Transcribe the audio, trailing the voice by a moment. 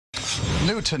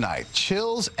New tonight,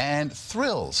 chills and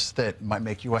thrills that might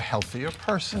make you a healthier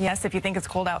person. Yes, if you think it's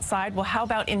cold outside, well, how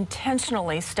about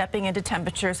intentionally stepping into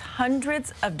temperatures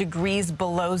hundreds of degrees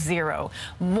below zero?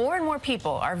 More and more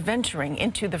people are venturing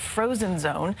into the frozen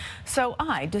zone, so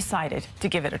I decided to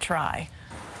give it a try.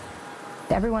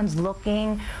 Everyone's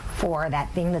looking for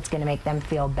that thing that's going to make them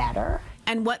feel better.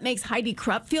 And what makes Heidi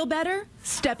Krupp feel better?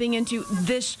 Stepping into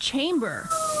this chamber,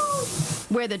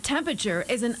 where the temperature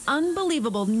is an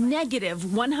unbelievable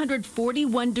negative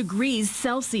 141 degrees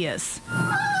Celsius.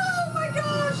 Oh my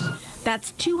gosh!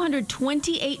 That's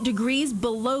 228 degrees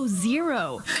below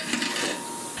zero.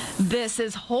 This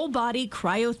is whole body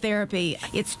cryotherapy.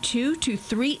 It's 2 to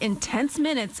 3 intense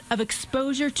minutes of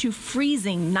exposure to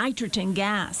freezing nitrogen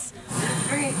gas.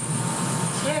 3, 2,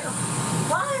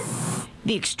 1.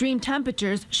 The extreme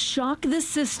temperatures shock the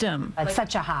system. It's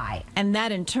such a high. And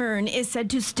that in turn is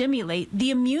said to stimulate the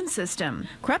immune system.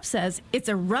 Krupp says it's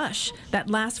a rush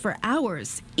that lasts for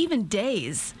hours, even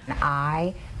days.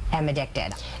 I am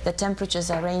addicted. The temperatures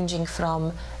are ranging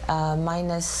from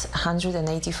minus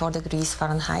 184 degrees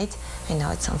Fahrenheit, I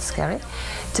know it sounds scary,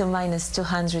 to minus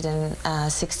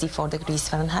 264 degrees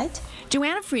Fahrenheit.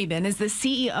 Joanna Friedman is the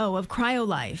CEO of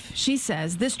CryoLife. She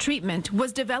says this treatment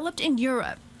was developed in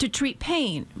Europe to treat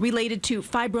pain related to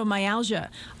fibromyalgia,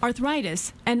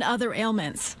 arthritis, and other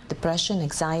ailments. Depression,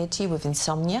 anxiety with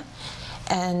insomnia.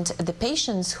 And the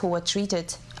patients who were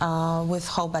treated with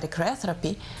whole body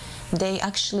cryotherapy, they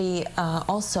actually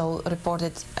also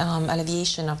reported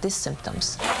alleviation of these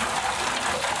symptoms.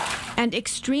 And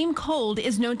extreme cold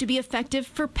is known to be effective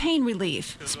for pain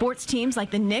relief. Sports teams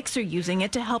like the Knicks are using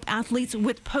it to help athletes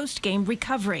with post-game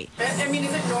recovery. I mean,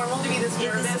 is it normal to be this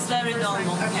nervous? It is very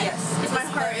normal, Okay. yes. My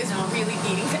heart is really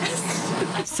beating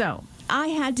fast. So I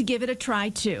had to give it a try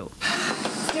too.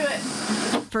 Let's do it.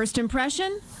 First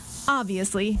impression?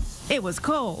 Obviously, it was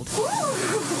cold.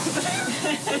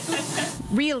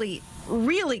 Really,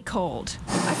 really cold.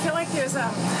 I feel like there's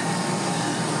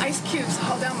ice cubes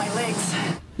all down my legs.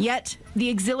 Yet, the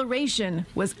exhilaration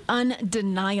was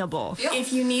undeniable.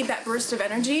 If you need that burst of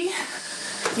energy,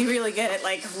 you really get it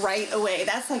like right away.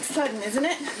 That's like sudden, isn't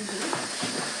it?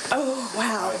 Oh,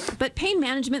 wow. But pain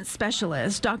management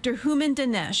specialist Dr. Human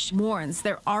Dinesh warns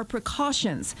there are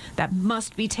precautions that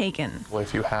must be taken. Well,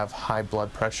 if you have high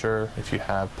blood pressure, if you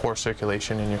have poor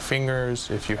circulation in your fingers,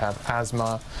 if you have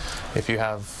asthma, if you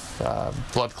have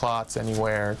blood clots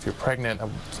anywhere, if you're pregnant,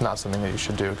 it's not something that you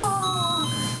should do.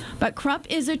 But Krupp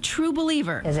is a true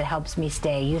believer. As it helps me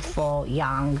stay youthful,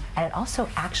 young, and it also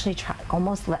actually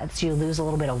almost lets you lose a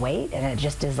little bit of weight, and it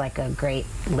just is like a great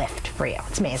lift for you.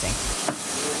 It's amazing.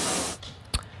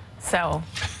 So,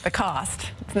 the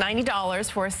cost, it's $90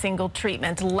 for a single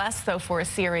treatment, less though for a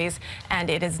series, and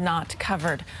it is not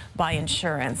covered by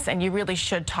insurance. And you really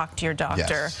should talk to your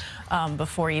doctor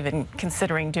before even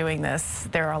considering doing this.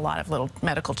 There are a lot of little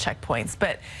medical checkpoints.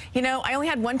 But, you know, I only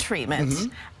had one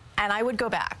treatment, and I would go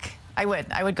back. I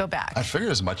would go back. I figured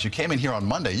as much. You came in here on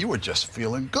Monday. You were just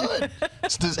feeling good.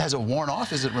 Has it worn off?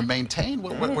 Has it maintained?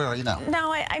 Where are you now?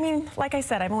 No, I mean, like I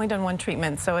said, I've only done one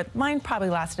treatment, so mine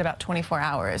probably lasted about 24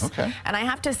 hours. Okay. And I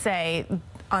have to say,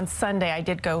 on Sunday, I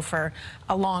did go for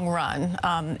a long run,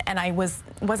 and I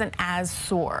wasn't as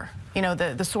sore. You know,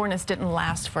 the soreness didn't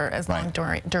last for as long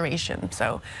duration.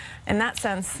 So, in that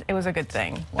sense, it was a good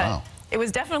thing. Wow. But it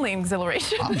was definitely an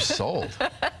exhilaration. I'm sold.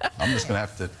 I'm just going to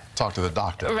have to talk to the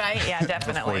doctor. Right, yeah,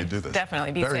 definitely. Before you do this.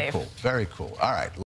 Definitely, be safe. Very cool, very cool. All right.